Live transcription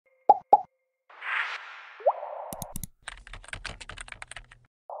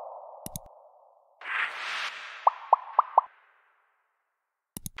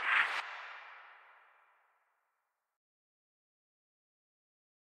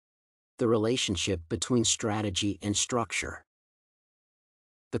The relationship between strategy and structure.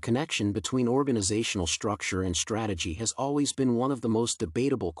 The connection between organizational structure and strategy has always been one of the most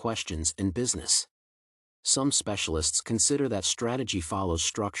debatable questions in business. Some specialists consider that strategy follows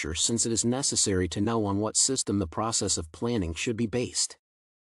structure since it is necessary to know on what system the process of planning should be based.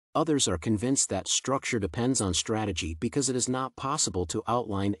 Others are convinced that structure depends on strategy because it is not possible to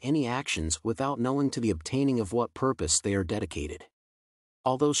outline any actions without knowing to the obtaining of what purpose they are dedicated.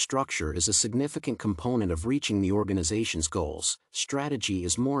 Although structure is a significant component of reaching the organization's goals, strategy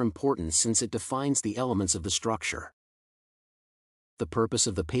is more important since it defines the elements of the structure. The purpose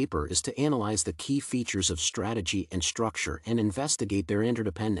of the paper is to analyze the key features of strategy and structure and investigate their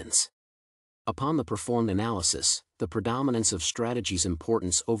interdependence. Upon the performed analysis, the predominance of strategy's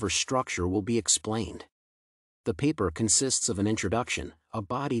importance over structure will be explained. The paper consists of an introduction, a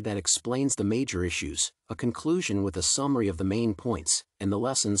body that explains the major issues, a conclusion with a summary of the main points, and the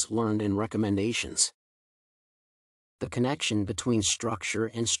lessons learned and recommendations. The connection between structure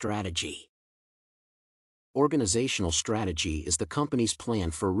and strategy. Organizational strategy is the company's plan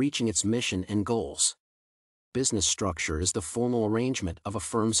for reaching its mission and goals. Business structure is the formal arrangement of a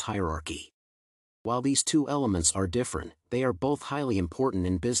firm's hierarchy. While these two elements are different, they are both highly important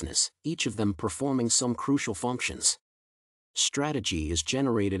in business, each of them performing some crucial functions. Strategy is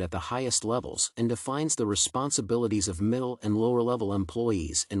generated at the highest levels and defines the responsibilities of middle and lower-level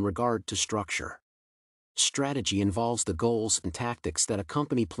employees in regard to structure. Strategy involves the goals and tactics that a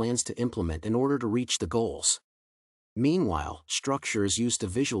company plans to implement in order to reach the goals. Meanwhile, structure is used to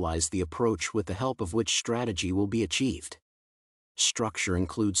visualize the approach with the help of which strategy will be achieved. Structure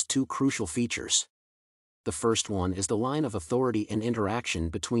includes two crucial features. The first one is the line of authority and interaction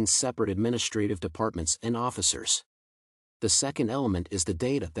between separate administrative departments and officers. The second element is the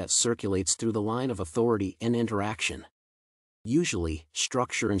data that circulates through the line of authority and interaction. Usually,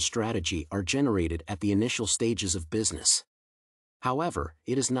 structure and strategy are generated at the initial stages of business. However,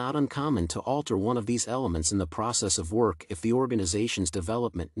 it is not uncommon to alter one of these elements in the process of work if the organization's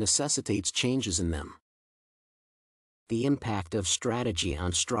development necessitates changes in them. The impact of strategy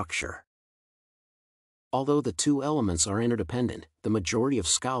on structure. Although the two elements are interdependent, the majority of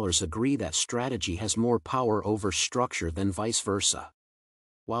scholars agree that strategy has more power over structure than vice versa.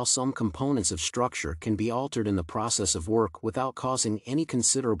 While some components of structure can be altered in the process of work without causing any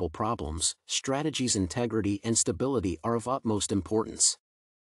considerable problems, strategy's integrity and stability are of utmost importance.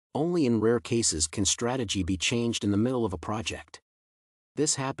 Only in rare cases can strategy be changed in the middle of a project.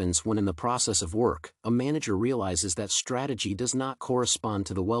 This happens when in the process of work, a manager realizes that strategy does not correspond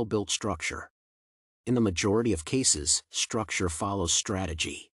to the well-built structure. In the majority of cases, structure follows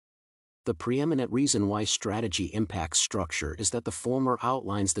strategy. The preeminent reason why strategy impacts structure is that the former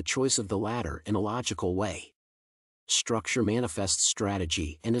outlines the choice of the latter in a logical way. Structure manifests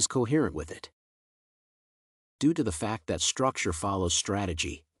strategy and is coherent with it. Due to the fact that structure follows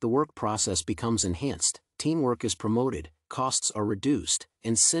strategy, the work process becomes enhanced, teamwork is promoted, costs are reduced,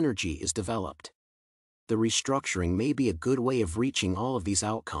 and synergy is developed. The restructuring may be a good way of reaching all of these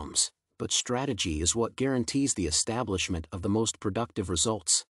outcomes, but strategy is what guarantees the establishment of the most productive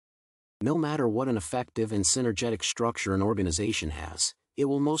results. No matter what an effective and synergetic structure an organization has, it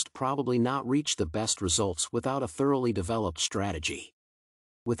will most probably not reach the best results without a thoroughly developed strategy.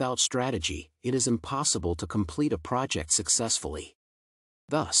 Without strategy, it is impossible to complete a project successfully.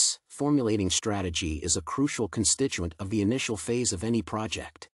 Thus, formulating strategy is a crucial constituent of the initial phase of any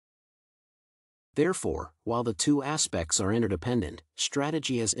project. Therefore, while the two aspects are interdependent,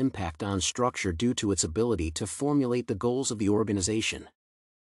 strategy has impact on structure due to its ability to formulate the goals of the organization.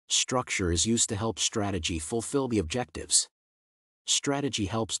 Structure is used to help strategy fulfill the objectives. Strategy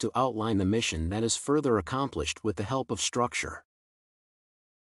helps to outline the mission that is further accomplished with the help of structure.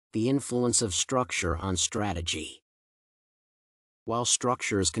 The influence of structure on strategy. While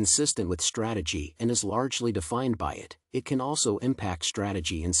structure is consistent with strategy and is largely defined by it, it can also impact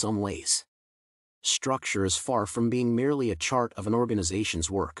strategy in some ways. Structure is far from being merely a chart of an organization's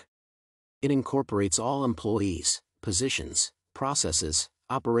work. It incorporates all employees, positions, processes,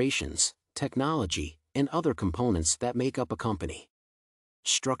 operations, technology, and other components that make up a company.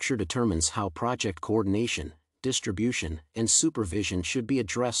 Structure determines how project coordination, distribution, and supervision should be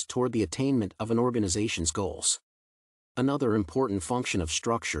addressed toward the attainment of an organization's goals. Another important function of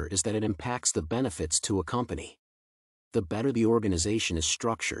structure is that it impacts the benefits to a company. The better the organization is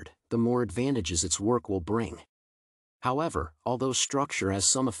structured, the more advantages its work will bring. However, although structure has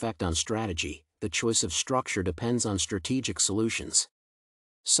some effect on strategy, the choice of structure depends on strategic solutions.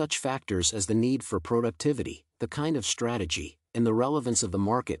 Such factors as the need for productivity, the kind of strategy, and the relevance of the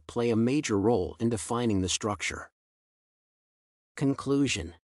market play a major role in defining the structure.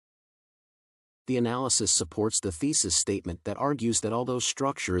 Conclusion. The analysis supports the thesis statement that argues that although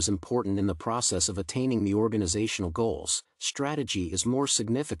structure is important in the process of attaining the organizational goals, strategy is more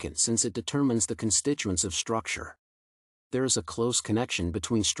significant since it determines the constituents of structure. There is a close connection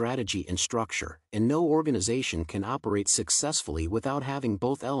between strategy and structure, and no organization can operate successfully without having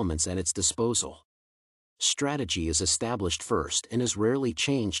both elements at its disposal. Strategy is established first and is rarely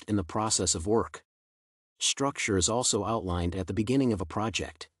changed in the process of work. Structure is also outlined at the beginning of a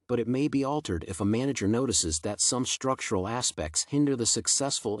project, but it may be altered if a manager notices that some structural aspects hinder the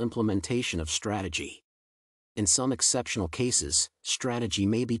successful implementation of strategy. In some exceptional cases, strategy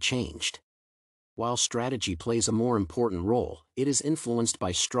may be changed. While strategy plays a more important role, it is influenced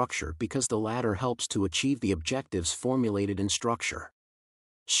by structure because the latter helps to achieve the objectives formulated in structure.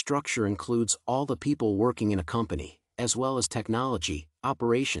 Structure includes all the people working in a company, as well as technology,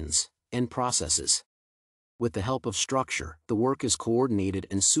 operations, and processes. With the help of structure, the work is coordinated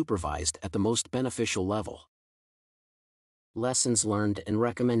and supervised at the most beneficial level. Lessons learned and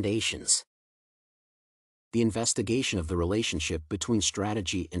recommendations. The investigation of the relationship between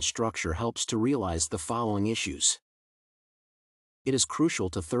strategy and structure helps to realize the following issues. It is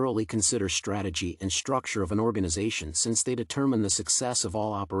crucial to thoroughly consider strategy and structure of an organization since they determine the success of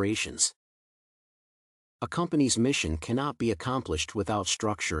all operations. A company's mission cannot be accomplished without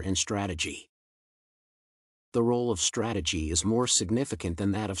structure and strategy. The role of strategy is more significant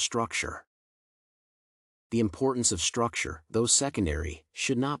than that of structure. The importance of structure, though secondary,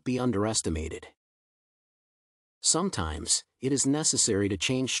 should not be underestimated. Sometimes, it is necessary to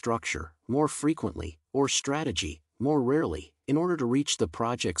change structure, more frequently, or strategy, more rarely, in order to reach the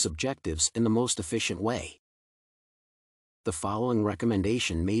project's objectives in the most efficient way. The following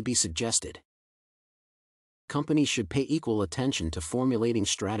recommendation may be suggested. Companies should pay equal attention to formulating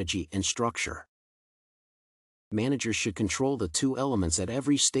strategy and structure. Managers should control the two elements at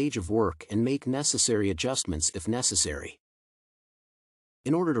every stage of work and make necessary adjustments if necessary.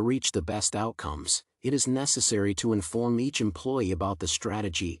 In order to reach the best outcomes, it is necessary to inform each employee about the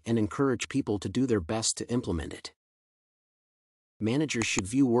strategy and encourage people to do their best to implement it. Managers should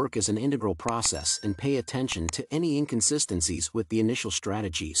view work as an integral process and pay attention to any inconsistencies with the initial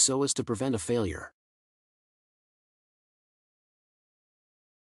strategy so as to prevent a failure.